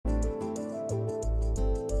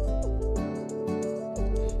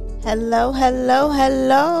Hello, hello,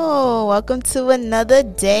 hello. Welcome to another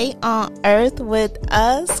day on Earth with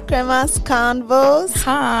us, Kremas Convos.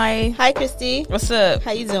 Hi. Hi, Christy. What's up?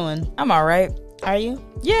 How you doing? I'm all right. Are you?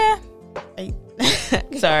 Yeah.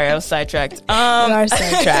 Sorry, I was sidetracked. You are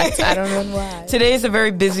sidetracked. I don't know why. Today's a very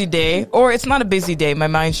busy day. Or it's not a busy day. My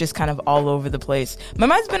mind's just kind of all over the place. My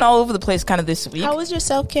mind's been all over the place kind of this week. How was your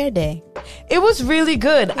self-care day? It was really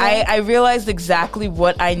good. Yeah. I realized exactly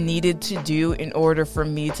what I needed to do in order for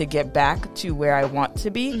me to get back to where I want to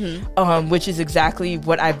be, which is exactly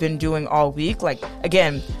what I've been doing all week. Like,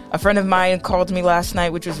 again, a friend of mine called me last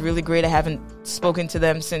night, which was really great. I haven't spoken to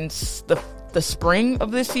them since the spring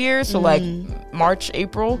of this year, so like March,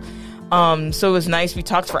 April. So it was nice. We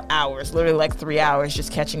talked for hours, literally like 3 hours,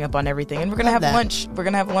 just catching up on everything. And we're gonna have lunch. We're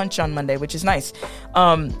gonna have lunch on Monday, which is nice.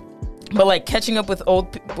 But like catching up with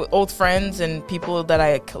old friends and people that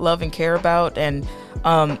I love and care about, and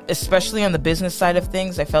especially on the business side of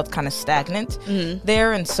things, I felt kind of stagnant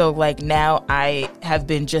there. And so like now I have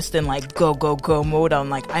been just in like go mode. On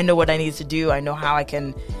like, I know what I need to do. I know how I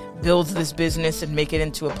can build this business and make it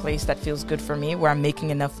into a place that feels good for me, where I'm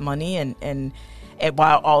making enough money and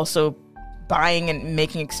while also buying and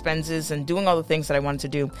making expenses and doing all the things that I wanted to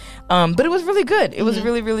do. But it was really good. It was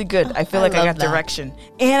really, really good. I feel like I got direction.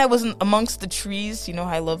 And I was amongst the trees. You know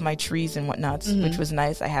how I love my trees and whatnots, which was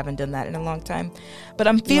nice. I haven't done that in a long time. But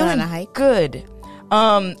I'm feeling good.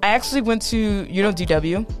 I actually went to,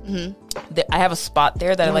 DW. I have a spot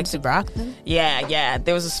there that I like to rock them. Yeah.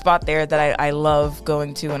 There was a spot there that I love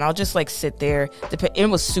going to, and I'll just like sit there. It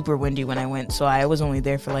was super windy when I went, so I was only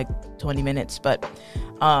there for like 20 minutes. But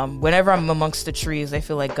whenever I'm amongst the trees, I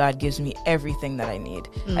feel like God gives me everything that I need.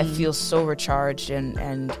 I feel so recharged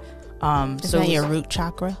and Is that your root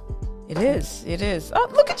chakra? It is. Oh,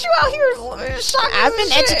 look at you out here. I've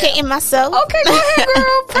been educating myself. Okay, go ahead,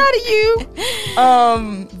 girl. Proud of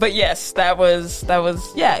you. But yes, that was,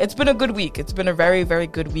 yeah, it's been a good week. It's been a very, very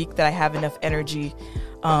good week that I have enough energy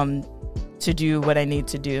to do what I need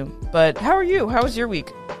to do. But how are you? How was your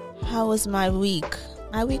week? How was my week?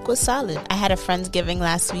 My week was solid. I had a Friendsgiving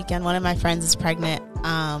last weekend. One of my friends is pregnant.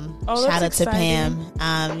 Shout out to Pam.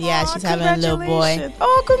 She's having a little boy.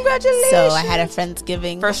 Oh, congratulations. So I had a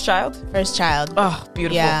Friendsgiving. First child? First child. Oh,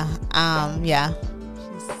 beautiful. Yeah.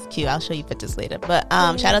 She's cute. I'll show you pictures later. But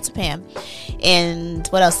shout out to Pam. And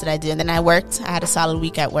what else did I do? And then I worked. I had a solid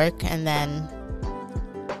week at work. And then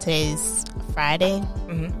today's Friday.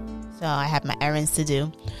 So I have my errands to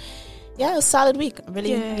do. Yeah, it was a solid week.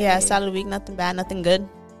 Really, solid week. Nothing bad, nothing good.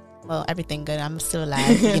 Well, everything good. I'm still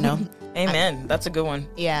alive, Amen. That's a good one.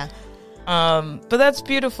 Yeah. But that's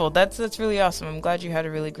beautiful. That's really awesome. I'm glad you had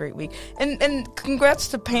a really great week. And congrats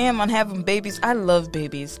to Pam on having babies. I love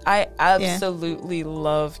babies. I absolutely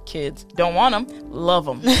love kids. Don't want them. Love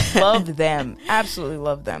them. Love them. Absolutely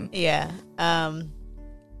love them. Yeah.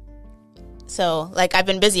 So, like, I've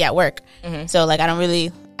been busy at work. So, like,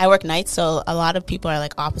 I work nights, so a lot of people are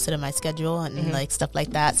like opposite of my schedule and like stuff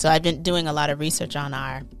like that. So I've been doing a lot of research on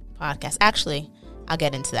our podcast. Actually, I'll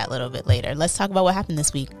get into that a little bit later. Let's talk about what happened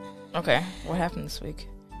this week. Okay, what happened this week?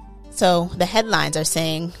 So the headlines are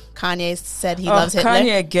saying Kanye said he loves Hitler.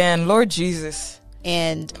 Kanye again, Lord Jesus.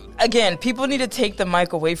 And again, people need to take the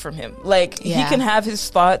mic away from him. Like, he can have his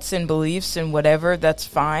thoughts and beliefs and whatever, that's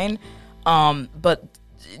fine. But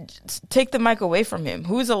take the mic away from him.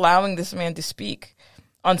 Who is allowing this man to speak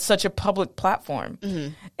on such a public platform?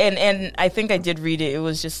 And I think I did read it. It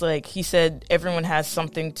was just like, he said everyone has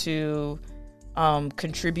something to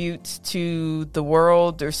contribute to the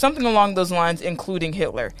world or something along those lines, including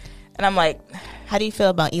Hitler. And I'm like, how do you feel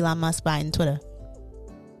about Elon Musk buying Twitter?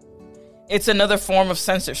 It's another form of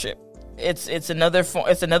censorship. It's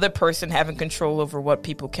another person having control over what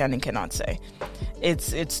people can and cannot say.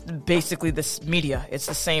 It's basically this media. It's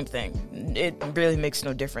the same thing. It really makes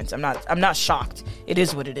no difference. I'm not shocked. It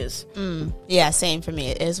is what it is. Yeah, same for me.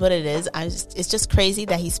 It is what it is. It's just crazy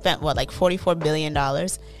that he spent like $44 billion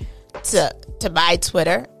to buy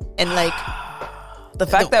Twitter, and like the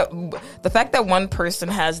fact that one person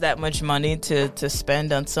has that much money to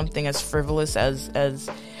spend on something as frivolous as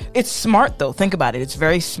it's smart, though. Think about it. It's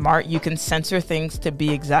very smart. You can censor things to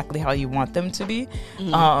be exactly how you want them to be,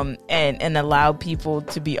 and allow people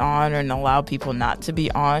to be on and allow people not to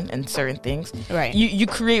be on and certain things. Right. You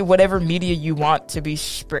create whatever media you want to be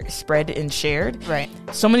spread and shared. Right.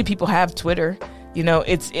 So many people have Twitter.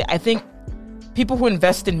 I think people who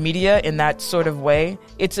invest in media in that sort of way,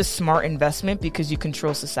 it's a smart investment because you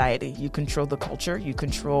control society, you control the culture, you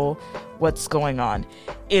control what's going on.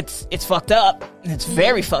 It's fucked up. It's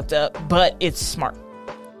very fucked up, but it's smart.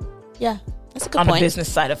 Yeah, that's a good point. point. On the business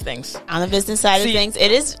side of things. On the business side of things,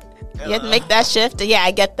 it is You have to make that shift. Yeah,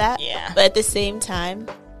 I get that. Yeah. But at the same time,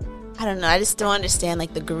 I don't know. I just don't understand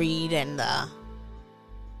like the greed and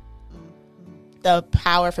the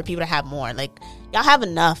power for people to have more. Like, y'all have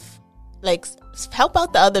enough. Like, help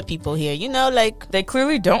out the other people here. You know, like, they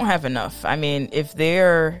clearly don't have enough. I mean, if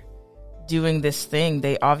they're doing this thing,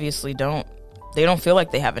 they obviously don't. They don't feel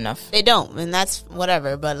like they have enough. They don't, and that's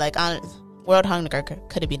whatever. But like, on world hunger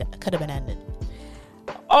could have been ended.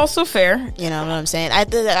 Also fair. You know what I'm saying? I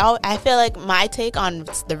feel like my take on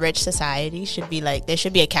the rich society should be like, there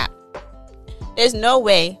should be a cap. There's no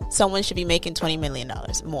way someone should be making $20 million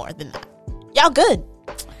more than that. Y'all good.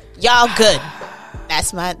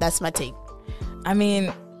 That's my take. I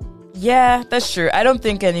mean, yeah, that's true. I don't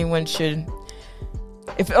think anyone should.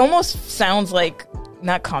 If it almost sounds like,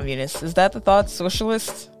 not communist, is that the thought?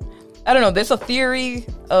 Socialist? I don't know. There's a theory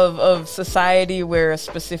of society where a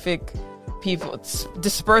specific people, it's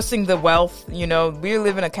dispersing the wealth. You know, we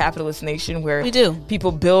live in a capitalist nation where we do.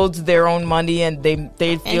 People build their own money and they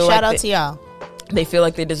feel and shout out to y'all. They feel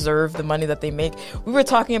like they deserve the money that they make. We were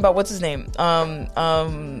talking about, what's his name?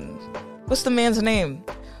 What's the man's name?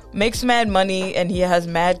 Makes mad money and he has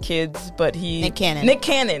mad kids, but Nick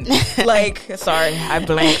Cannon. Like, sorry, I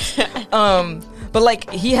blanked. But like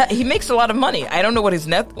he makes a lot of money. I don't know what his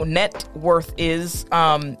net worth is,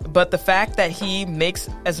 but the fact that he makes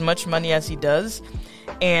as much money as he does,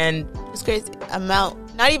 and it's crazy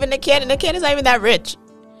amount. Not even Nick Cannon. Nick Cannon's not even that rich.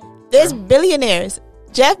 There's billionaires.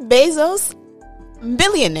 Jeff Bezos,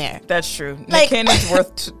 billionaire. That's true. Like, Nick Cannon's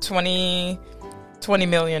worth $20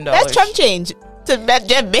 million. That's Trump change to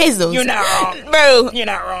Jeff Bezos. You're not wrong, bro. You're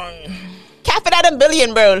not wrong. Cap it at $1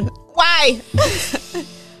 billion, bro. Why?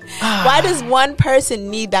 Why does one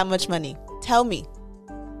person need that much money? Tell me.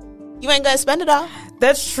 You ain't gonna spend it all.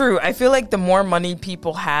 That's true. I feel like the more money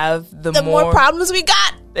people have, the more problems we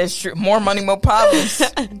got. That's true. More money, more problems.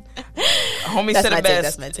 Homie said it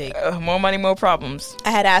best. That's my take. More money, more problems.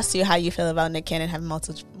 I had asked you how you feel about Nick Cannon having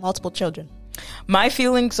multiple children. My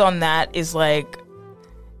feelings on that is like,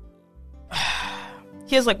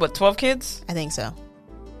 he has like, what, 12 kids? I think so.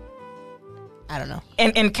 I don't know.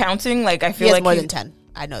 And counting, like, I feel he has like more than 10.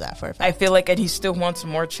 I know that for a fact. I feel like, and he still wants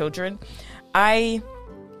more children. I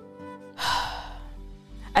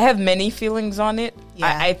have many feelings on it.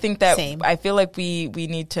 Yeah, I think that same. I feel like we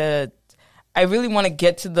need to. I really want to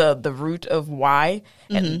get to the root of why,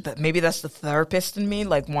 and maybe that's the therapist in me,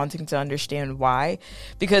 like wanting to understand why.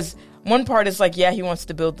 Because one part is like, yeah, he wants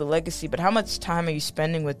to build the legacy, but how much time are you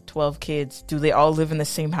spending with 12 kids? Do they all live in the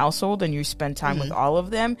same household, and you spend time with all of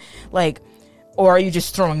them? Like, or are you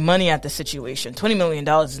just throwing money at the situation? $20 million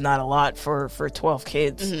is not a lot for 12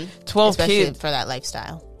 kids. 12 Especially kids for that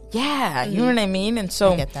lifestyle. Yeah, you know what I mean? And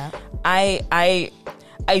so I get that.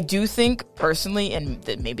 I do think personally, and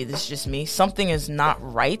that maybe this is just me, something is not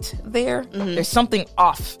right there. There's something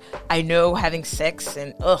off. I know having sex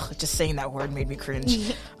and just saying that word made me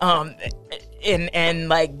cringe. And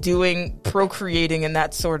like procreating in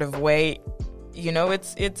that sort of way, you know,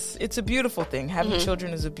 it's a beautiful thing. Having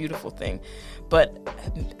children is a beautiful thing. But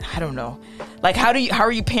I don't know. Like, how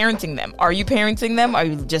are you parenting them? Are you parenting them? Are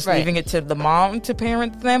you just leaving it to the mom to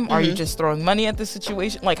parent them? Are you just throwing money at the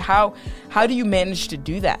situation? Like, how do you manage to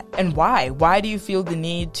do that? And why? Why do you feel the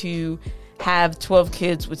need to have 12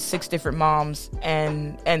 kids with 6 different moms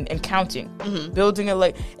and counting? Building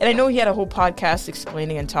and I know he had a whole podcast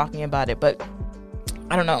explaining and talking about it, but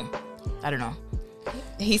I don't know.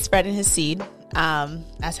 He's spreading his seed.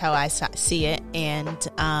 That's how I see it. And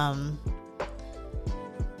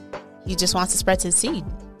he just wants to spread his seed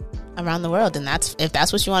around the world, and if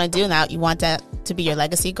that's what you want to do, now you want that to be your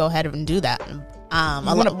legacy, go ahead and do that.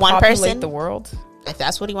 One person, the world. If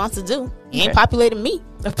that's what he wants to do, he ain't populating me.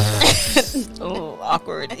 Oh,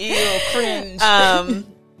 awkward, ew, cringe. And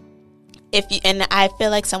I feel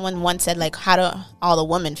like someone once said, like, how do all the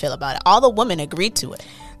women feel about it? All the women agreed to it.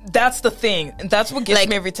 That's the thing. That's what gets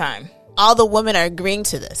me every time. All the women are agreeing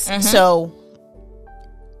to this, so.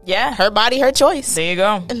 Yeah. Her body, her choice. There you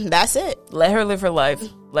go. That's it. Let her live her life.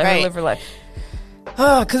 Let her live her life.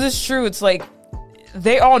 Because it's true. It's like,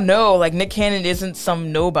 they all know, like, Nick Cannon isn't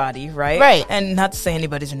some nobody, right? Right. And not to say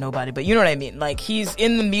anybody's a nobody, but you know what I mean. Like, he's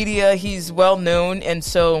in the media. He's well known. And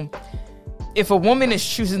so, if a woman is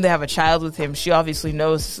choosing to have a child with him, she obviously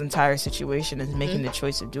knows this entire situation and is making the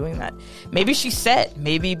choice of doing that. Maybe she's set.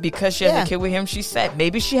 Maybe because she has a kid with him, she's set.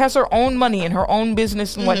 Maybe she has her own money and her own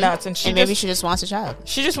business and whatnot. And maybe she just wants a child.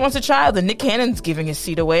 She just wants a child. And Nick Cannon's giving his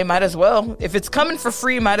seed away. Might as well. If it's coming for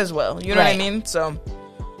free, might as well. You know what I mean? So,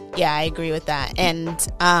 yeah, I agree with that. And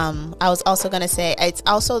I was also going to say, it's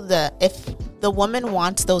also if the woman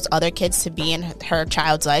wants those other kids to be in her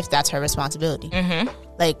child's life, that's her responsibility.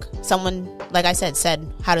 like someone, like I said,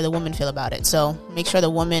 how do the women feel about it? So make sure the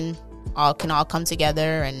women can all come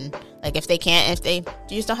together, and like if you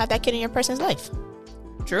just don't have that kid in your person's life.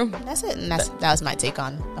 True. And that's it. And that was my take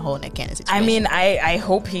on the whole Nick Cannon situation. I mean, I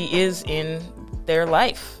hope he is in their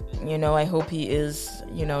life. You know, I hope he is,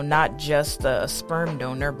 you know, not just a sperm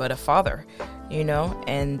donor, but a father. You know,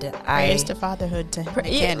 and prayers to fatherhood to Nick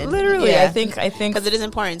Cannon. Literally, yeah. I think because it is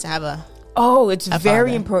important to have a. Oh, it's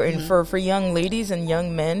very father. important for young ladies and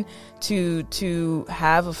young men to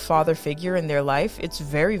have a father figure in their life. It's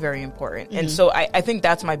very, very important. And so I think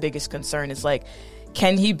that's my biggest concern is like,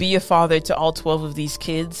 can he be a father to all 12 of these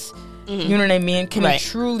kids? You know what I mean? Can he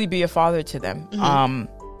truly be a father to them?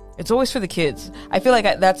 It's always for the kids. I feel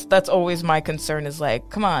like that's always my concern is like,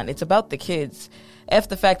 come on, it's about the kids. F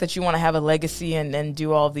the fact that you want to have a legacy and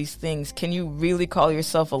do all these things. Can you really call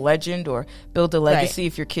yourself a legend or build a legacy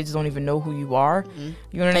if your kids don't even know who you are?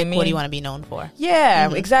 You know what I mean? What do you want to be known for? Yeah,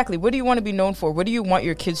 exactly. What do you want to be known for? What do you want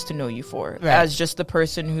your kids to know you for? As just the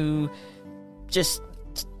person who just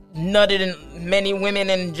nutted in many women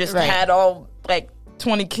and just had all like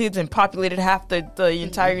 20 kids and populated half the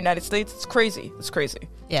entire United States? It's crazy. It's crazy.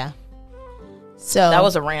 Yeah. So that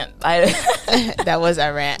was a rant. That was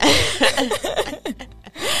our rant.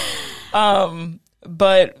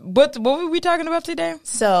 But what were we talking about today?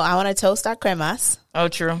 So I want to toast our Kremas. Oh,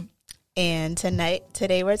 true. And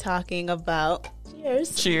today we're talking about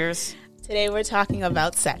cheers. Today we're talking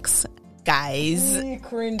about sex, guys.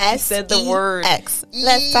 Cringe. Said the word X.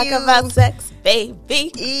 Let's talk about sex,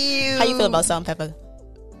 baby. Ew. How you feel about salt and pepper?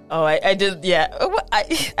 Oh, I did, yeah.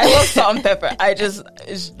 I love Salt and Pepper.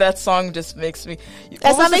 That song just makes me...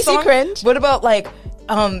 That song makes you cringe? What about, like,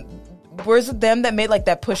 where's it them that made, like,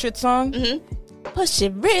 that Push It song? Push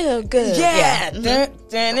it real good. Yeah.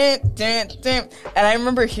 And I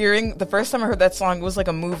remember hearing, the first time I heard that song, it was like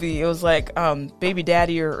a movie. It was like Baby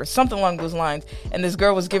Daddy or something along those lines. And this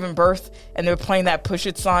girl was giving birth, and they were playing that Push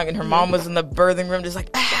It song, and her mom was in the birthing room just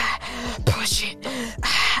like, push it.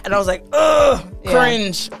 And I was like, ugh,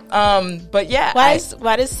 cringe. But yeah.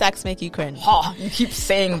 Why does sex make you cringe? Oh, you keep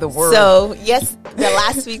saying the word. So, yes, the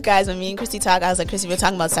last week, guys, when me and Christy talked, I was like, Christy, we're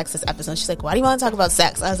talking about sex this episode. She's like, why do you want to talk about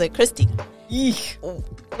sex? I was like, Christy,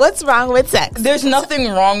 what's wrong with sex? There's nothing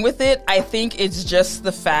wrong with it. I think it's just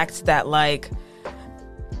the fact that, like,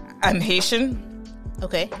 I'm Haitian.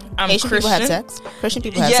 Okay. I'm Haitian Christian. people have sex. Christian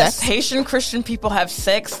people have sex. Yes, Haitian Christian people have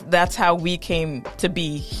sex. That's how we came to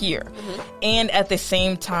be here. And at the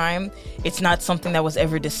same time, it's not something that was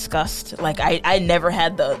ever discussed. Like, I never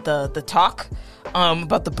had the talk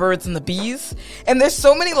about the birds and the bees. And there's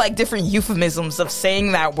so many, like, different euphemisms of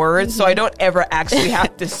saying that word, so I don't ever actually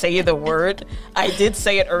have to say the word. I did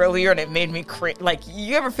say it earlier, and it made me cringe. Like,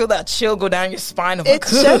 you ever feel that chill go down your spine? Of It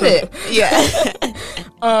should.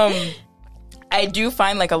 Yeah. I do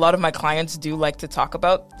find, like, a lot of my clients do like to talk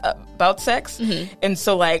about sex. And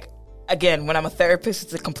so, like, again, when I'm a therapist,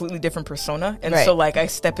 it's a completely different persona. And so, like, I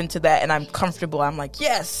step into that and I'm comfortable. I'm like,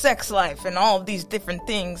 yes, sex life and all of these different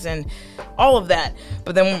things and all of that.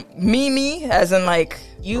 But then me, as in, like,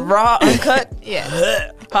 you raw, uncut.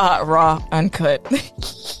 Raw, uncut.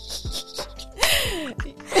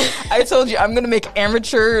 I told you, I'm going to make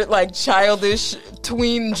amateur, like, childish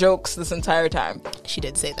tween jokes this entire time. She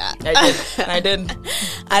did say that. I did.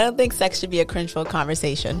 I don't think sex should be a cringeful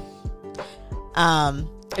conversation.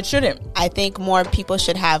 It shouldn't. I think more people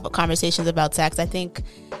should have conversations about sex. I think,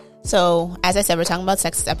 so as I said, we're talking about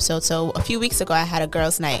sex this episode. So a few weeks ago, I had a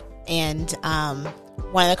girls' night, and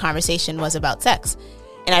one of the conversation was about sex.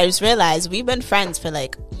 And I just realized we've been friends for,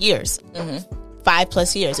 like, years.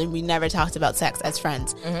 5+ years, and we never talked about sex as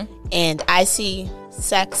friends. And I see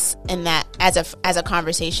sex in that as a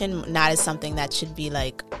conversation, not as something that should be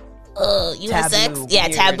like, oh, you have sex? Yeah,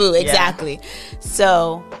 weird. Taboo, exactly. Yeah.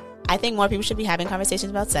 So I think more people should be having conversations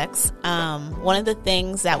about sex. One of the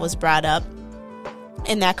things that was brought up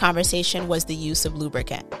in that conversation was the use of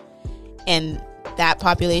lubricant. And that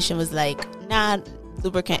population was like, nah,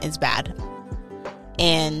 lubricant is bad.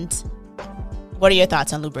 And what are your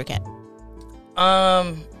thoughts on lubricant?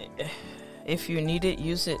 If you need it,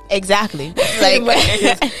 use it. Exactly. Like,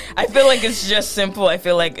 I feel like it's just simple. I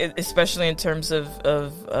feel like, especially in terms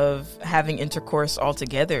of having intercourse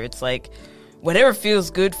altogether, it's like whatever feels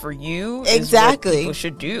good for you. Exactly. Is what people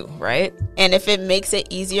should do, right? And if it makes it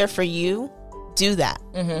easier for you, do that.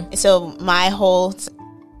 So my whole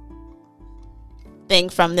thing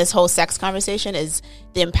from this whole sex conversation is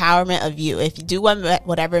the empowerment of you. If you do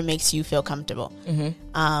whatever makes you feel comfortable.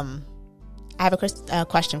 I have a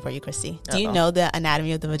question for you, Christy. Do you know the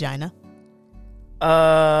anatomy of the vagina?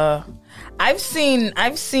 I've seen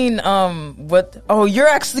what you're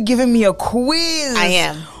actually giving me a quiz. I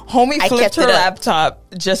am. Homie flipped her laptop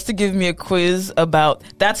just to give me a quiz about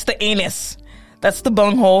that's the anus. That's the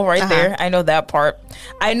bunghole right there. I know that part.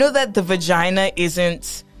 I know that the vagina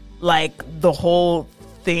isn't like the whole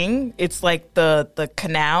thing. It's like the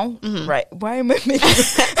canal. Right. Why am I making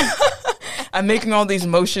I'm making all these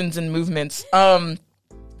motions and movements. And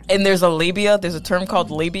there's a labia. There's a term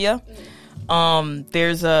called labia.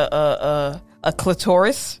 There's a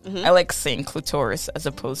clitoris. I like saying clitoris as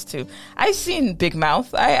opposed to. I've seen Big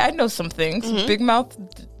Mouth. I know some things. Big Mouth.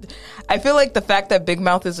 I feel like the fact that Big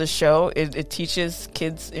Mouth is a show, it teaches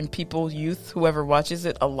kids and people, youth, whoever watches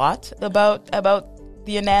it, a lot about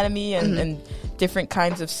the anatomy and different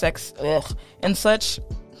kinds of sex and such.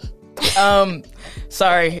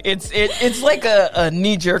 Sorry, it's like a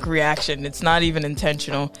knee-jerk reaction. It's not even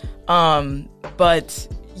intentional. But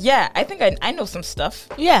yeah, I think I know some stuff.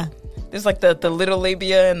 Yeah. There's like the little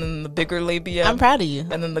labia and then the bigger labia. I'm proud of you.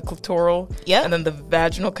 And then the clitoral. Yep. And then the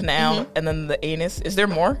vaginal canal. And then the anus. Is there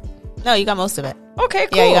more? No, you got most of it. Okay,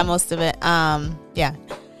 cool. Yeah, you got most of it. Yeah.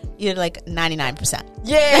 You did like 99%.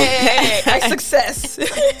 Yay! Success.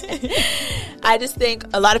 I just think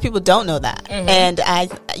a lot of people don't know that. And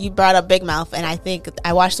you brought up Big Mouth, and I think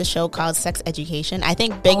I watched a show called Sex Education. I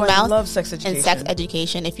think Big Mouth I love Sex Education. and Sex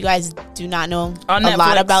Education. If you guys do not know on a Netflix.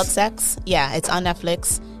 lot about sex, yeah, it's on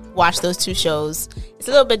Netflix. Watch those two shows. It's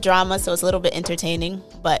a little bit drama, so it's a little bit entertaining,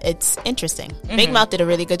 but it's interesting. Big Mouth did a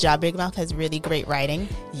really good job. Big Mouth has really great writing.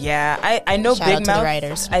 Yeah, I know Shout Big out to Mouth. the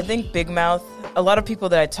writers. I think Big Mouth, a lot of people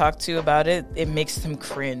that I talk to about it makes them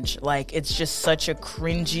cringe. Like, it's just such a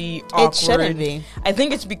cringy, awkward. It shouldn't be. I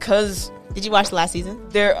think it's because... Did you watch the last season?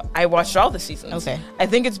 I watched all the seasons. Okay. I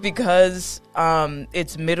think it's because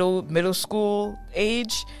it's middle school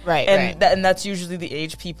age. Right, and and that's usually the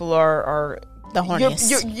age people are the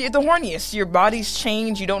horniest. You're the horniest. Your bodies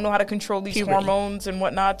change. You don't know how to control these hormones and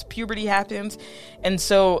whatnot. Puberty happens. And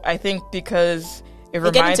so I think because it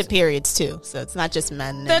reminds... They get into periods too, so it's not just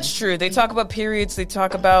men. That's true. They talk about periods. They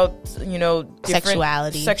talk about,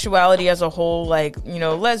 different sexuality as a whole, like,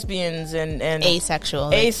 lesbians and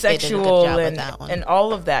asexual. Asexual and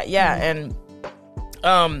all of that. Yeah. And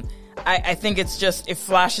I think it's just, it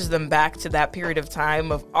flashes them back to that period of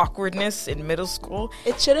time of awkwardness in middle school.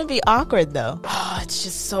 It shouldn't be awkward though. Oh, it's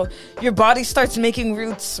just so, your body starts making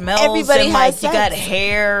weird smells. Everybody and has like sex. You got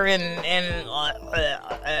hair and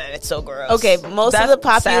it's so gross. Okay, most of the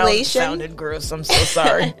population sounded gross. I'm so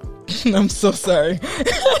sorry. I'm so sorry.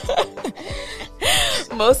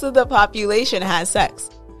 Most of the population has sex.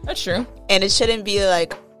 That's true. And it shouldn't be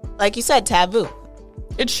like you said, taboo.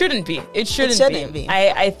 It shouldn't be. It shouldn't be.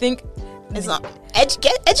 I think it's not.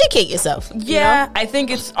 Educate yourself. Yeah, I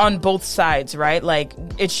think it's on both sides, right? Like,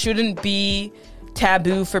 it shouldn't be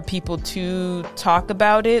taboo for people to talk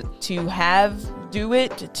about it, to do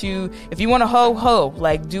it, if you want to ho,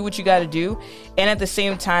 like, do what you got to do. And at the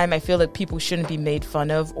same time, I feel like people shouldn't be made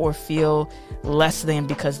fun of or feel less than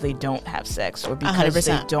because they don't have sex or because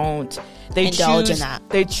 100%. They indulge choose, in that.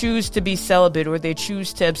 They choose to be celibate, or they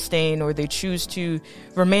choose to abstain, or they choose to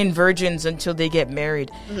remain virgins until they get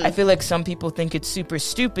married. I feel like some people think it's super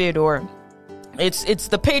stupid, or it's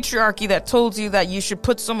the patriarchy that told you that you should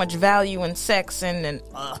put so much value in sex and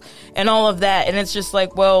all of that. And it's just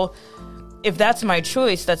like, well, if that's my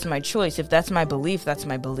choice, that's my choice. If that's my belief, that's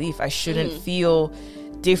my belief. I shouldn't feel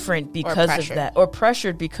different because of that, or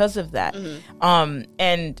pressured because of that.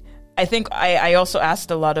 And I think I also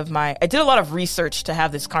asked I did a lot of research to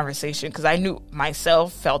have this conversation, because I knew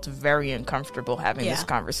myself felt very uncomfortable having this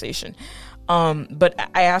conversation. But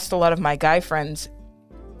I asked a lot of my guy friends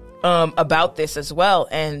about this as well.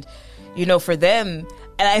 And, for them,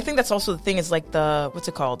 and I think that's also the thing, is like what's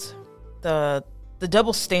it called? The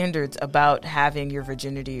double standards about having your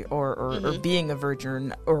virginity or being a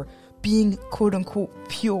virgin or being quote unquote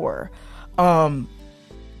pure.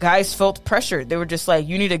 Guys felt pressured. They were just like,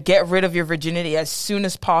 you need to get rid of your virginity as soon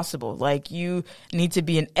as possible. Like, you need to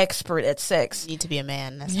be an expert at sex. You need to be a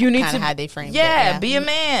man. That's how they frame it. Yeah, be a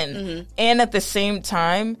man. And at the same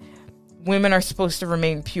time, women are supposed to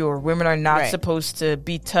remain pure. Women are not supposed to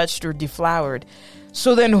be touched or deflowered.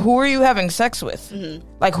 So then who are you having sex with?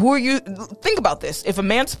 Like, who are you? Think about this. If a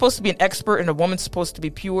man's supposed to be an expert and a woman's supposed to be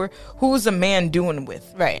pure, who is a man doing with?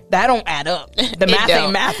 Right. That don't add up. The math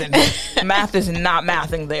ain't mathing. Math is not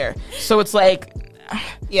mathing there. So it's like,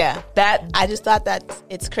 yeah, that I just thought that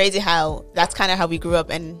it's crazy how that's kind of how we grew up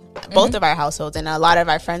in both of our households, and a lot of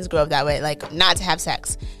our friends grew up that way. Like, not to have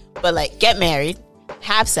sex, but like get married,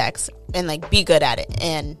 have sex, and like be good at it,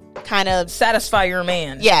 and kind of satisfy your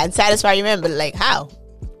man. Yeah, and satisfy your man, but like how?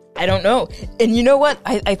 I don't know. And you know what?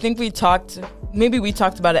 I think we talked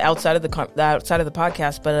about it outside of the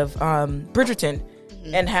podcast, but of Bridgerton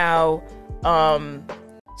and how.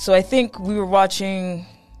 So I think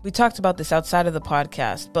we talked about this outside of the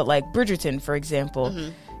podcast, but like Bridgerton, for example,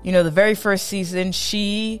 you know, the very first season,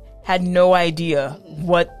 she had no idea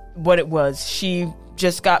what it was. She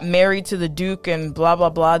just got married to the Duke and blah, blah,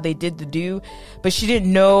 blah. They did the do, but she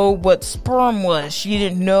didn't know what sperm was. She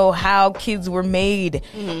didn't know how kids were made.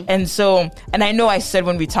 And so, and I know I said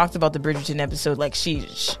when we talked about the Bridgerton episode, like she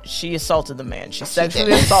assaulted the man. She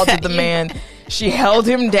sexually assaulted the man. She held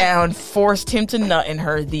him down, forced him to nut in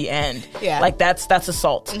her, the end. Yeah. Like that's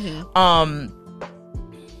assault.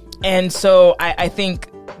 And so I think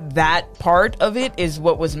that part of it is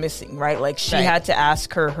what was missing, right? Like she had to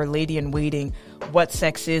ask her lady in waiting what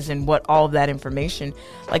sex is and what all of that information.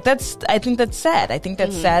 Like I think that's sad. I think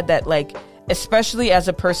that's sad that, like, especially as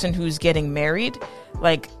a person who's getting married,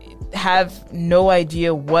 like, have no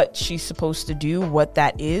idea what she's supposed to do, what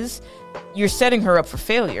that is. You're setting her up for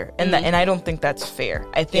failure, and and I don't think that's fair.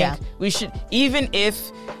 I think we should, even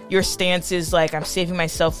if your stance is like, I'm saving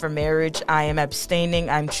myself for marriage, I am abstaining,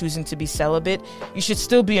 I'm choosing to be celibate, you should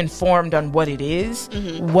still be informed on what it is,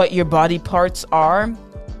 what your body parts are,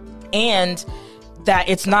 and that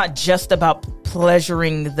it's not just about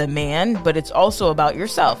pleasuring the man, but it's also about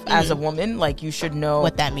yourself as a woman. Like, you should know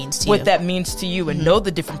what that means to you, and know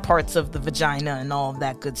the different parts of the vagina and all of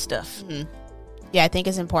that good stuff. Yeah, I think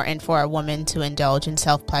it's important for a woman to indulge in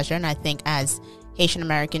self-pleasure, and I think as Haitian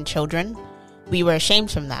American children, we were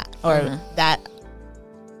ashamed from that, or that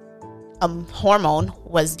hormone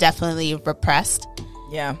was definitely repressed.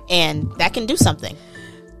 Yeah, and that can do something.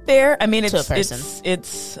 Fair. I mean, it's to a person.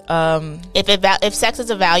 If sex is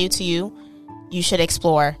of value to you, you should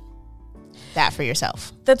explore that for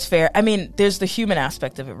yourself. That's fair. I mean, there's the human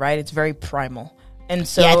aspect of it, right? It's very primal. And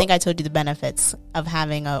so, yeah, I think I told you the benefits of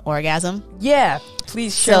having an orgasm. Yeah,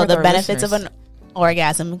 please share. So the benefits of an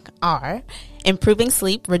orgasm are improving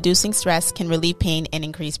sleep, reducing stress, can relieve pain, and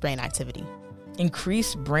increase brain activity.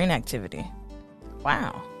 Increase brain activity.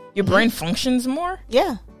 Wow. Your brain functions more?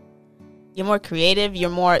 Yeah. You're more creative. You're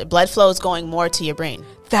more, blood flow is going more to your brain.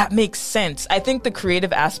 That makes sense. I think the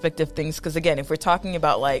creative aspect of things, because again, if we're talking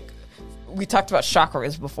about, like, we talked about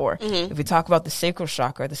chakras before. If we talk about the sacral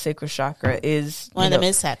chakra is one of them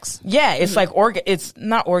is sex. Yeah, it's like it's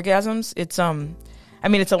not orgasms. It's I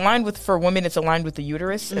mean, it's aligned with, for women, it's aligned with the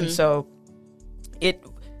uterus, and so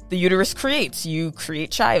the uterus creates. You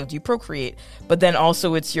create child, you procreate, but then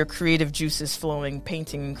also it's your creative juices flowing,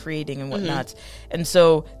 painting and creating and whatnot. And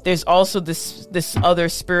so there's also this other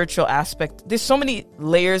spiritual aspect. There's so many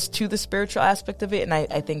layers to the spiritual aspect of it, and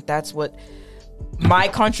I think that's what my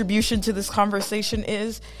contribution to this conversation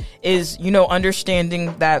is, you know,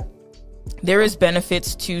 understanding that there is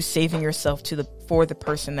benefits to saving yourself for the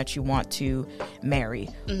person that you want to marry.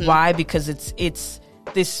 Why? Because it's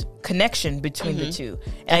this connection between the two,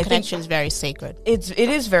 and I connection is very sacred. It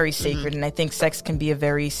is very sacred, and I think sex can be a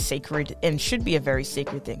very sacred and should be a very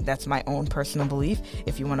sacred thing. That's my own personal belief.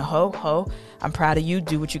 If you want to ho, I'm proud of you.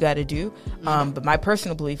 Do what you got to do. But my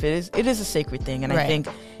personal belief is it is a sacred thing, and I think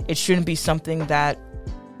it shouldn't be something that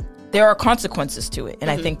there are consequences to it. And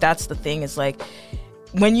I think that's the thing, is like,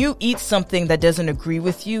 when you eat something that doesn't agree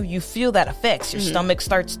with you, you feel that effects. Your stomach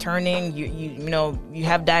starts turning. You know, you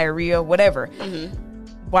have diarrhea, whatever.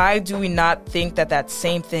 Why do we not think that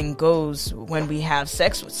same thing goes when we have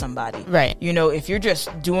sex with somebody? Right. You know, if you're just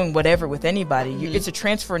doing whatever with anybody, it's a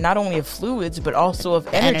transfer not only of fluids, but also of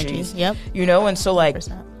energies. Yep. You know, and so, like,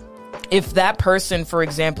 100%. If that person, for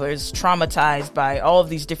example, is traumatized by all of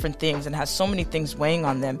these different things and has so many things weighing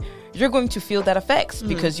on them, you're going to feel that effects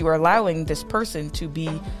because you are allowing this person to be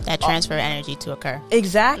that transfer energy to occur.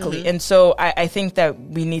 Exactly. And so I think that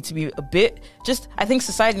we need to be I think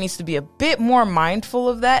society needs to be a bit more mindful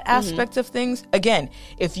of that aspect of things. Again,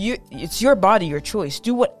 it's your body, your choice.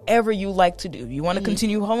 Do whatever you like to do. You want to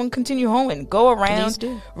continue hoeing. Go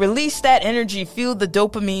around, release that energy, feel the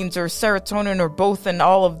dopamines or serotonin or both and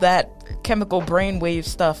all of that chemical brainwave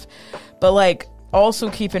stuff. But, like, also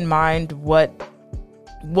keep in mind what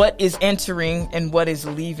is entering and what is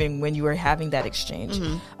leaving when you are having that exchange.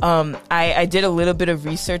 I did a little bit of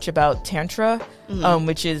research about Tantra,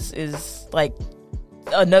 which is like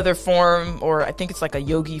another form, or I think it's like a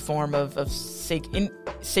yogi form of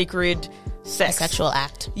sacred sex. A sexual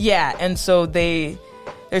act. Yeah, and so they're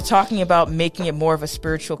talking about making it more of a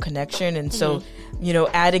spiritual connection, and so, you know,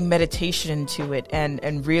 adding meditation to it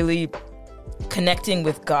and really connecting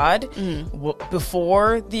with God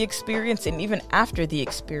before the experience and even after the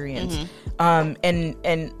experience,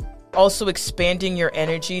 and also expanding your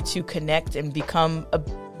energy to connect and become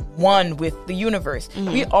one with the universe.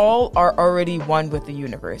 We all are already one with the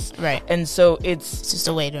universe. Right. And so it's just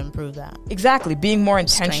a way to improve that. Exactly. Being more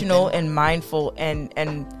intentional and mindful. And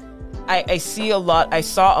I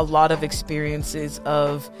saw a lot of experiences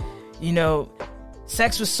of,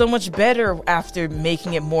 sex was so much better after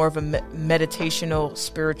making it more of a meditational,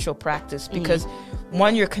 spiritual practice. Because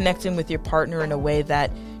one, you're connecting with your partner in a way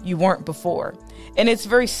that you weren't before. And it's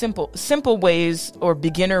very simple ways or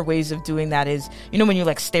beginner ways of doing that is, when you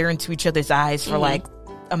like stare into each other's eyes for like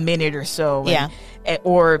a minute or so.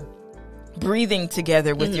 Or breathing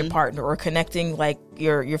together with your partner, or connecting like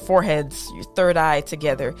your foreheads, your third eye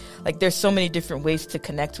together. Like there's so many different ways to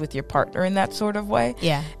connect with your partner in that sort of way.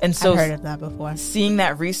 Yeah. And so I've heard of that before. Seeing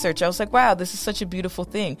that research, I was like, wow, this is such a beautiful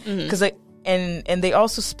thing. Because and they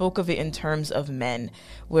also spoke of it in terms of men,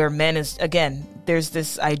 where men is, again, there's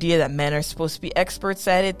this idea that men are supposed to be experts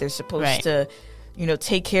at it. They're supposed to,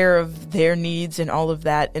 take care of their needs and all of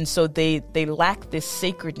that. And so they lack this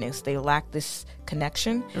sacredness. They lack this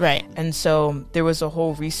connection. Right. And so there was a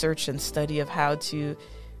whole research and study of how to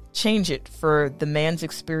change it for the man's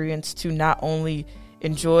experience to not only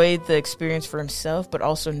enjoy the experience for himself, but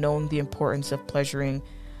also knowing the importance of pleasuring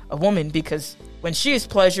a woman, because when she is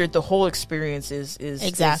pleasured, the whole experience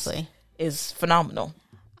is phenomenal.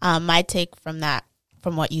 My take from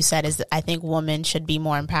what you said is that I think women should be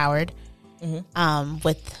more empowered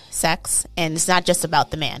with sex, and it's not just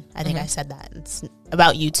about the man. I think I said that it's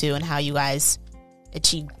about you too and how you guys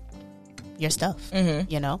achieve your stuff.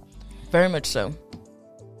 Very much so.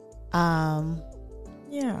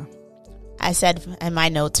 Yeah. I said in my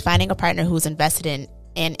notes, finding a partner who's invested in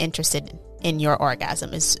and interested in your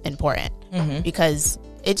orgasm is important, because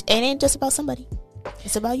it ain't just about somebody.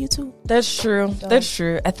 It's about you too. That's true. So. That's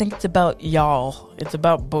true. I think it's about y'all. It's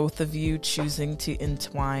about both of you choosing to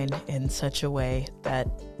entwine in such a way that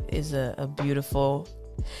is a beautiful.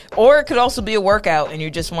 Or it could also be a workout, and you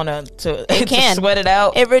just want to sweat it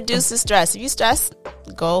out. It reduces stress. If you stress,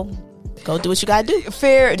 go do what you gotta do.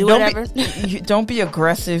 Fair. Do whatever. Don't be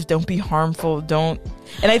aggressive. Don't be harmful.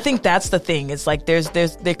 And I think that's the thing. It's like there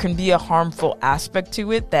can be a harmful aspect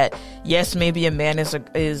to it. That yes, maybe a man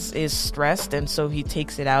is stressed, and so he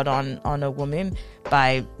takes it out on a woman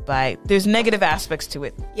by there's negative aspects to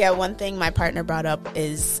it. Yeah, one thing my partner brought up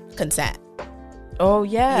is consent. Oh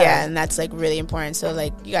yeah. Yeah, and that's like really important. So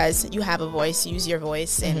like you guys, you have a voice, use your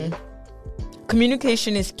voice, and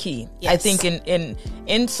communication is key. Yes. I think in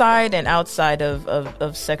inside and outside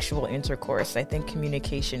of sexual intercourse, I think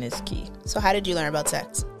communication is key. So how did you learn about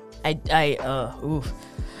sex? I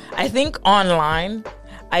think online.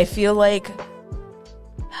 I feel like,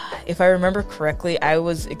 if I remember correctly, I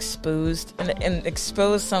was exposed, and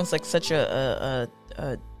exposed sounds like such a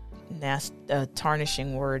nasty,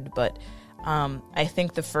 tarnishing word, but I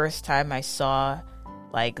think the first time I saw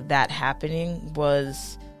like that happening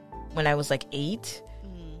was when I was like 8,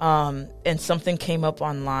 and something came up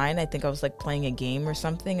online. I think I was like playing a game or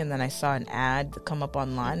something, and then I saw an ad come up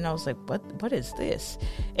online, and I was like, what is this?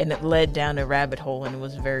 And it led down a rabbit hole, and it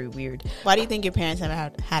was very weird. Why do you think your parents never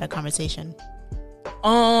had a conversation?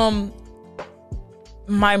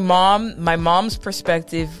 My mom's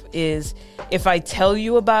perspective is, if I tell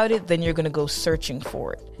you about it, then you're going to go searching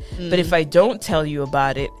for it. But if I don't tell you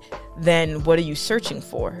about it, then what are you searching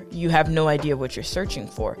for? You have no idea what you're searching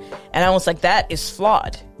for. And I was like, that is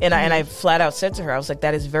flawed. And I flat out said to her, I was like,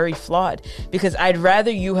 that is very flawed, because I'd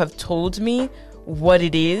rather you have told me what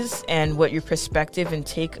it is and what your perspective and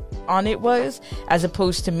take on it was, as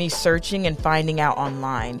opposed to me searching and finding out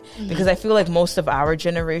online. Because I feel like most of our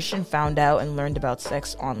generation found out and learned about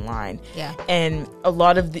sex online. Yeah. And a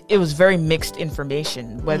lot of it was very mixed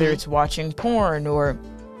information, whether it's watching porn or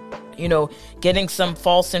getting some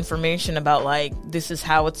false information about like, this is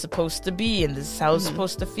how it's supposed to be, and this is how it's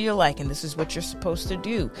supposed to feel like, and this is what you're supposed to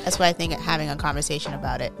do. That's why I think having a conversation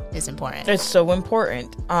about it is important. It's so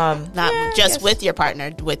important. Not just with your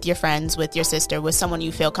partner, with your friends, with your sister, with someone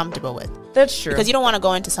you feel comfortable with. That's true. Because you don't want to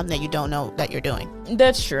go into something that you don't know that you're doing.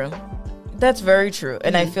 That's true. That's very true.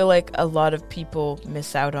 And I feel like a lot of people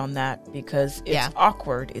miss out on that because it's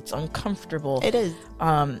awkward. It's uncomfortable. It is.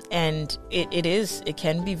 And it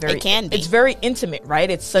can be very, it's very intimate, right?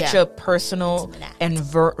 It's such a personal and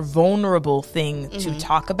vulnerable thing to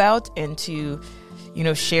talk about and to,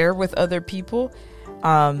 share with other people.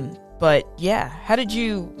 But yeah,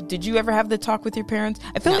 did you ever have the talk with your parents?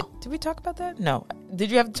 I feel like, did we talk about that? No. Did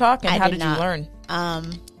you have the talk, and how did you learn?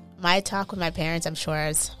 My talk with my parents, I'm sure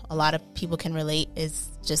as a lot of people can relate, is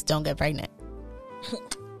just don't get pregnant.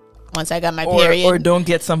 Once I got my period. Or don't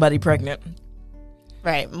get somebody pregnant.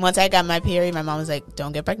 Right. Once I got my period, my mom was like,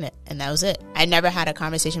 don't get pregnant. And that was it. I never had a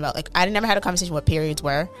conversation about, I never had a conversation what periods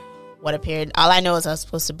were, what a period. All I know is I was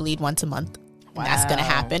supposed to bleed once a month. Wow. And that's going to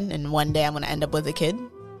happen. And one day I'm going to end up with a kid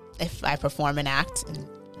if I perform an act. And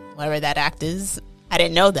whatever that act is, I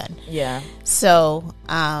didn't know then. Yeah. So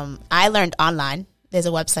I learned online. There's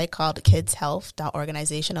a website called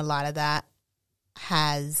kidshealth.organization. A lot of that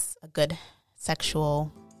has a good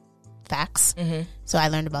sexual facts. Mm-hmm. So I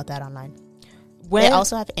learned about that online. They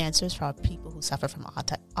also have answers for people who suffer from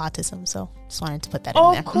autism. So just wanted to put that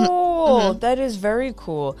in there. Oh, cool. Mm-hmm. That is very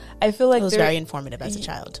cool. I feel like it was very informative as a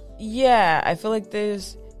child. Yeah. I feel like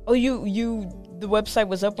there's... Oh, the website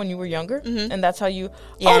was up when you were younger? Mm-hmm. And that's how you...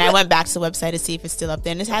 Yeah, and I went back to the website to see if it's still up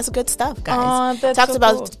there. And it has good stuff, guys. It talks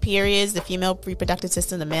about periods, the female reproductive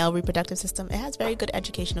system, the male reproductive system. It has very good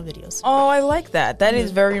educational videos. Oh, I like that. That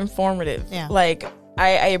is very informative. Yeah. Like...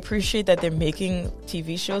 I appreciate that they're making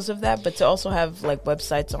TV shows of that, but to also have like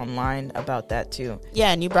websites online about that too.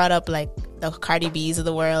 Yeah, and you brought up like the Cardi B's of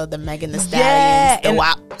the world, the Megan Thee Stallions, the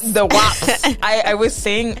WAPs. The WAPs. I was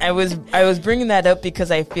saying I was bringing that up because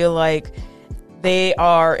I feel like they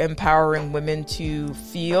are empowering women to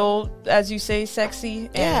feel, as you say, sexy.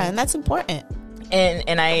 And that's important.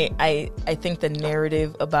 And I think the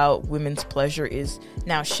narrative about women's pleasure is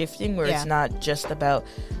now shifting, where it's not just about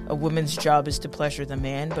a woman's job is to pleasure the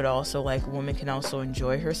man, but also like a woman can also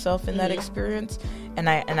enjoy herself in that experience. And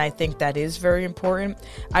I think that is very important.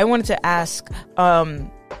 I wanted to ask,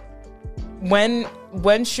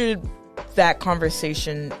 when should that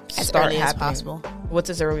conversation start happening? As possible. What's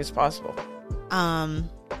as early as possible?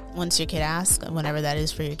 Once your kid asks, whenever that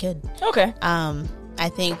is for your kid. Okay. I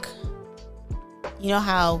think... You know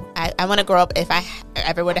how I want to grow up. If I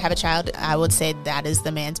ever were to have a child, I would say that is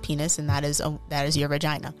the man's penis and that is your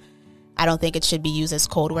vagina. I don't think it should be used as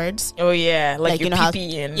code words. Oh yeah, like your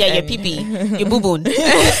pee-pee your pee-pee, your boo-boon.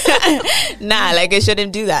 Nah, like it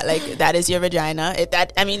shouldn't do that. Like that is your vagina.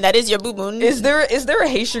 That is your boo-boon. Is there a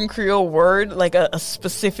Haitian Creole word, like a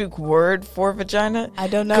specific word for vagina? I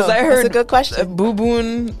don't know. Because I heard that's a good question.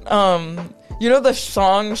 Boo-boon. You know the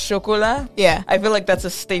song Chocolat? Yeah. I feel like that's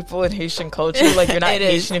a staple in Haitian culture. Like you're not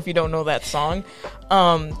Haitian if you don't know that song.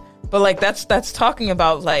 But like that's talking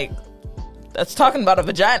about like that's talking about a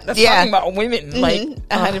vagina. That's talking about women. Like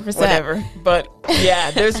 100%. Whatever. But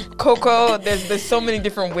yeah, there's cocoa. There's so many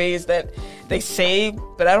different ways that they say,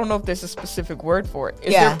 but I don't know if there's a specific word for it.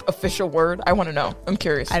 Is there an official word? I want to know. I'm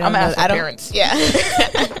curious. I'm asking parents. Yeah.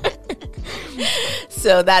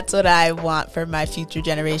 So that's what I want for my future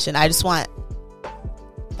generation. I just want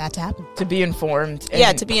that to happen. To be informed.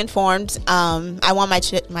 To be informed. I want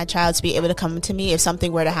my child to be able to come to me if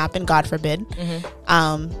something were to happen, God forbid.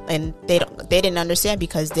 Mm-hmm. And they didn't understand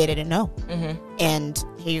because they didn't know. Mm-hmm. And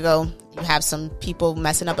here you go. You have some people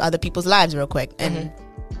messing up other people's lives real quick. And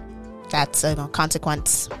that's a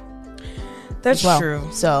consequence. That's true.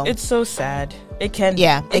 So it's so sad. It can.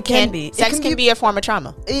 Yeah, it can be. Sex can be a form of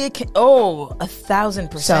trauma. It can.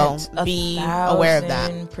 1,000%. So be aware of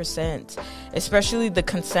that. 1,000%. Especially the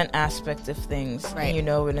consent aspect of things, right? You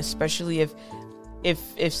know, and especially if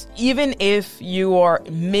even if you are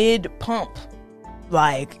mid pump,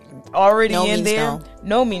 like already in there,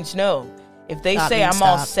 no means no. If they say I'm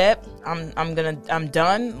all set, I'm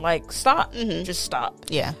done. Like stop, just stop.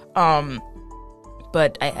 Yeah.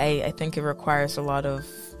 But I think it requires a lot of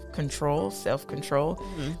self-control,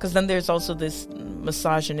 because then there's also this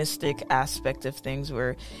misogynistic aspect of things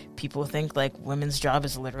where people think like women's job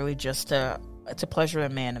is literally just to pleasure a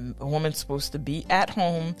man. A woman's supposed to be at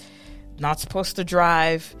home, not supposed to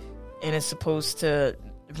drive, and is supposed to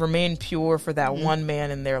remain pure for that one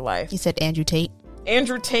man in their life. You said Andrew Tate?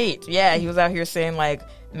 Andrew Tate, yeah, he was out here saying like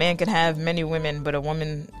man can have many women, but a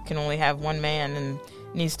woman can only have one man and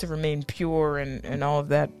needs to remain pure and all of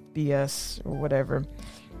that BS or whatever.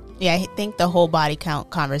 Yeah, I think the whole body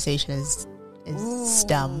count conversation is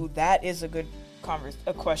dumb. That is a good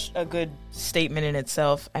a good statement in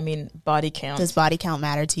itself. I mean, body count. Does body count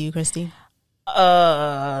matter to you, Christy?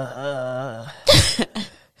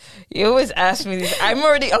 You always ask me these. I'm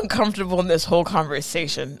already uncomfortable in this whole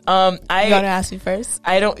conversation. You want to ask me first?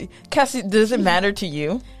 I don't. Cassie, does it matter to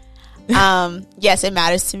you? Yes, it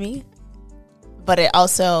matters to me. But it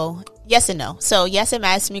also, yes and no. So yes, it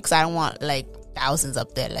matters to me because I don't want like thousands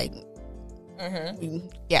up there. Like,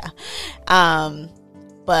 yeah.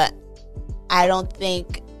 But I don't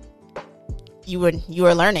think you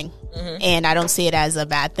were learning, and I don't see it as a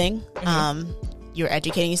bad thing. You're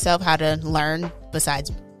educating yourself how to learn.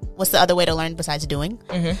 Besides, what's the other way to learn besides doing?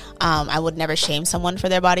 I would never shame someone for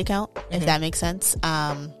their body count, if that makes sense.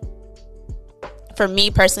 For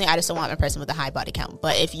me personally, I just don't want a person with a high body count.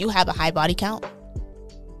 But if you have a high body count,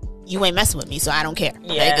 you ain't messing with me, so I don't care.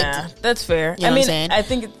 Yeah, that's fair. You know what I'm saying? I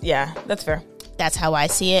think, that's fair. That's how I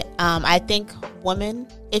see it. I think women,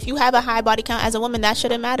 if you have a high body count as a woman, that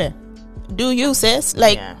shouldn't matter. Do you, sis?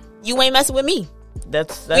 Like, you ain't messing with me.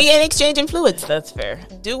 That's we ain't exchanging fluids. That's fair.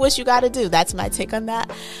 Do what you got to do. That's my take on that.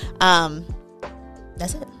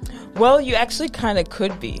 That's it. Well, you actually kind of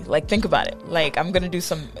could be. Like, think about it. Like, I'm going to do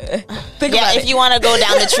some... think about it. If you want to go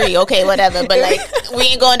down the tree, okay, whatever. But, like, we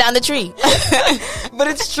ain't going down the tree. But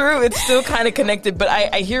it's true. It's still kind of connected. But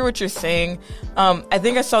I hear what you're saying. I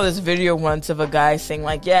think I saw this video once of a guy saying,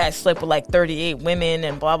 like, yeah, I slept with, like, 38 women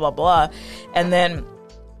and blah, blah, blah. And then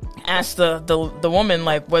asked the woman,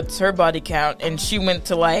 like, what's her body count? And she went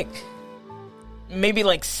to, like... maybe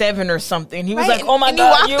like 7 or something. He was like, "Oh my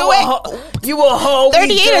god, you a hoe."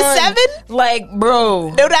 38 or 7? Like, bro,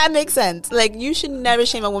 no, that makes sense. Like, you should never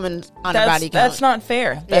shame a woman on her body count. That's not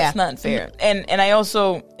fair. That's not fair. And I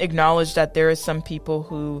also acknowledge that there are some people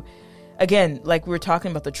who, again, like we were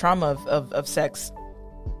talking about the trauma of sex.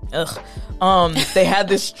 They had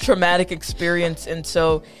this traumatic experience, and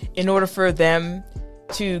so in order for them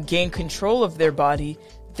to gain control of their body,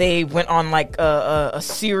 they went on like a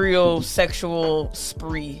serial sexual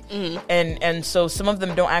spree. And so some of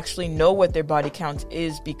them don't actually know what their body count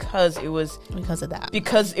is because it was because of that,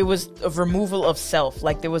 because it was a removal of self.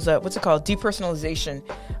 Like there was a, what's it called, depersonalization,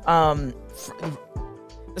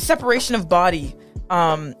 the separation of body.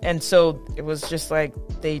 And so it was just like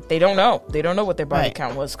they don't know what their body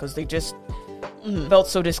count was, because they just felt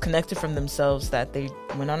so disconnected from themselves that they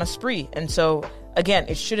went on a spree. And so again,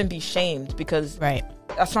 it shouldn't be shamed, because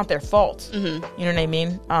that's not their fault. You know what I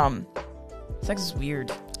mean? Sex is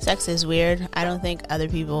weird. Sex is weird. I don't think other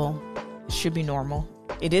people... It should be normal.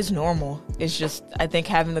 It is normal. It's just, I think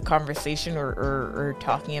having the conversation or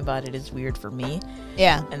talking about it is weird for me.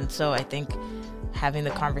 Yeah. And so I think having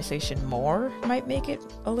the conversation more might make it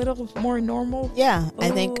a little more normal. Yeah. I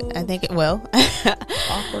think it will.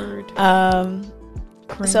 Awkward.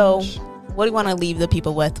 Cringe. So what do you want to leave the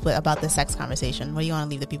people with about the sex conversation? What do you want to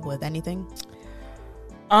leave the people with? Anything?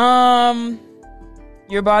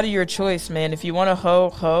 Your body, your choice, man. If you want to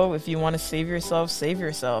hoe. If you want to save yourself, save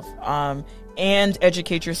yourself. And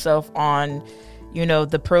educate yourself on, you know,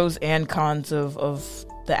 the pros and cons of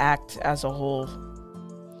the act as a whole.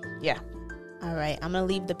 Yeah. All right. I'm going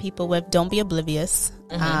to leave the people with, don't be oblivious.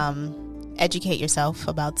 Educate yourself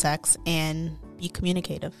about sex and be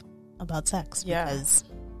communicative about sex. Yeah. Because,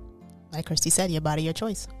 like Christy said, your body, your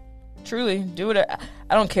choice. Truly, do it.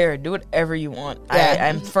 I don't care. Do whatever you want. Yeah.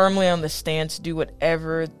 I'm firmly on the stance. Do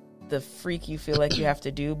whatever the freak you feel like you have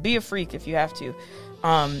to do. Be a freak if you have to.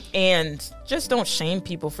 And just don't shame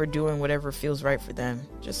people for doing whatever feels right for them.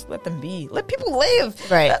 Just let them be. Let people live.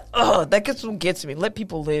 Right. That gets what gets me. Let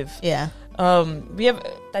people live. Yeah. I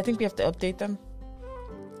think we have to update them.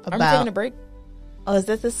 Are we taking a break? Oh, is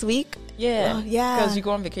this week? Yeah. Oh, yeah. Because you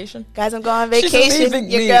go on vacation? Guys, I'm going on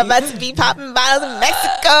vacation. Your girl about to be popping bottles in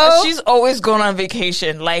Mexico. She's always going on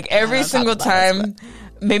vacation. Like, every single time.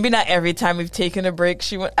 Maybe not every time we've taken a break.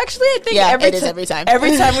 She went. Actually, I think every time.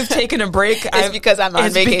 Every time we've taken a break, it's because I'm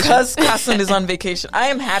on vacation. It's because Kasim is on vacation. I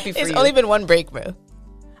am happy for you. It's only been one break, bro.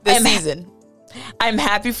 This season. I'm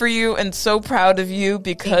happy for you and so proud of you,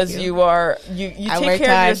 because you take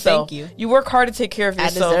care of yourself. Thank you. You work hard to take care of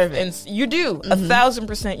yourself. I deserve it. And you do.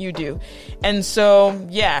 1,000% you do. And so,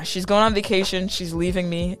 yeah, she's going on vacation. She's leaving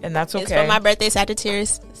me, and that's okay. It's for my birthday,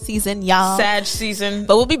 Sagittarius season, y'all. Sag season.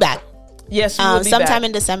 But we'll be back. Yes, we will be sometime back.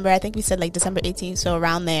 in December. I think we said like December 18th, so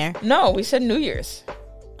around there. No, we said New Year's.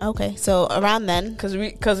 Okay, so around then,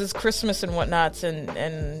 because it's Christmas and whatnots,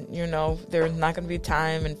 and you know there's not going to be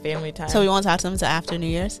time and family time. So we won't talk to them until after New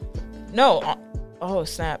Year's. No, oh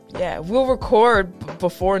snap! Yeah, we'll record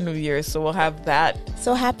before New Year's, so we'll have that.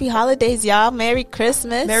 So happy holidays, y'all! Merry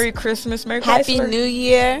Christmas! Merry Christmas! Merry Happy Chrysler. New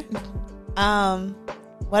Year!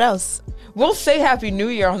 What else? We'll say Happy New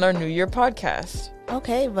Year on our New Year podcast.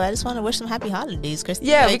 Okay, but I just want to wish them happy holidays, Christy.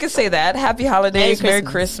 Yeah, we could say that. Happy holidays, Merry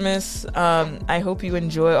Christmas. I hope you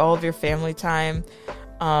enjoy all of your family time.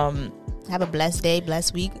 Have a blessed day,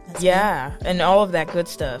 blessed week. And all of that good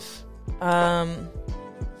stuff. Is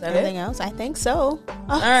that Anything else? I think so. Oh,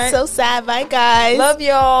 all right. So sad. Bye, guys. Love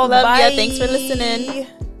y'all. Love Bye. ya. Thanks for listening.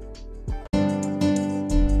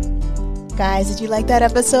 Guys, did you like that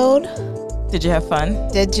episode? Did you have fun?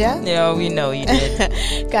 Did ya? Yeah, we know you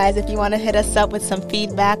did. Guys, if you want to hit us up with some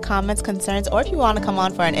feedback, comments, concerns, or if you want to come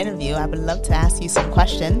on for an interview, I would love to ask you some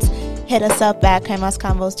questions. Hit us up at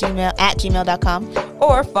kremasconvos@gmail.com.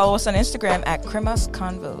 Or follow us on Instagram at Kremas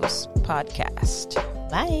Convos Podcast.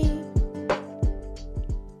 Bye.